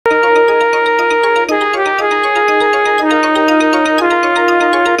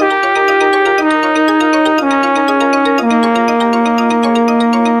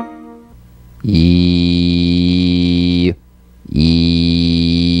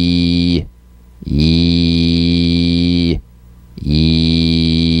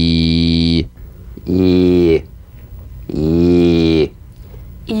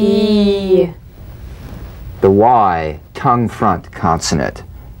Y, tongue front consonant.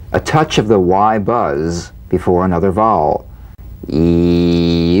 A touch of the Y buzz before another vowel.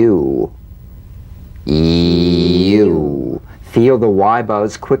 E-U. E-U. Feel the Y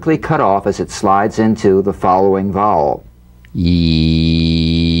buzz quickly cut off as it slides into the following vowel.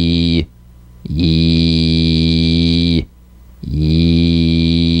 E. E.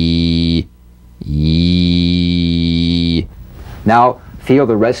 E. E. Now feel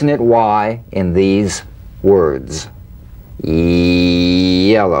the resonant Y in these words.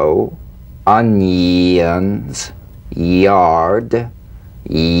 Yellow, onions, yard,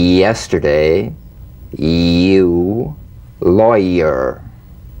 yesterday, you, lawyer.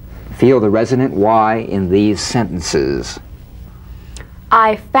 Feel the resonant Y in these sentences.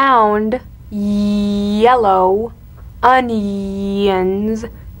 I found yellow onions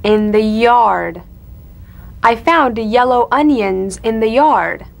in the yard. I found yellow onions in the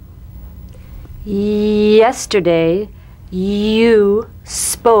yard. Yesterday, you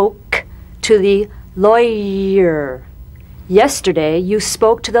spoke to the lawyer. Yesterday, you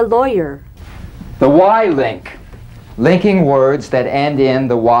spoke to the lawyer. The Y link. Linking words that end in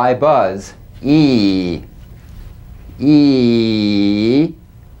the Y buzz. E. E.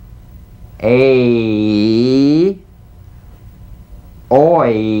 A.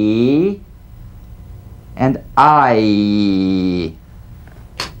 Oi. And I.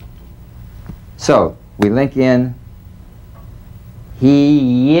 So, we link in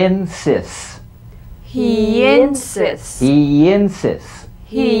he insists. He insists. He insists.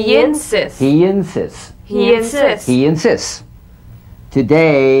 He insists. He insists. He insists. He insists.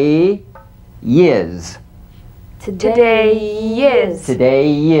 Today is. Today is.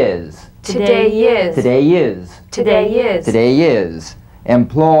 Today is. Today is. Today is. Today is. Today is.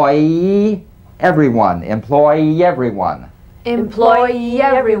 Employ everyone. Employ everyone. Employ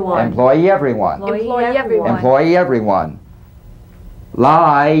everyone. Employ everyone. Employ everyone. Employ everyone.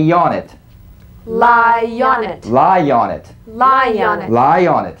 Lie on it. Lie on it. Lie on it. Lie on it. Lie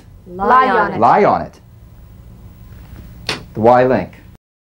on it. Lie on it. Lie on it. The Y link.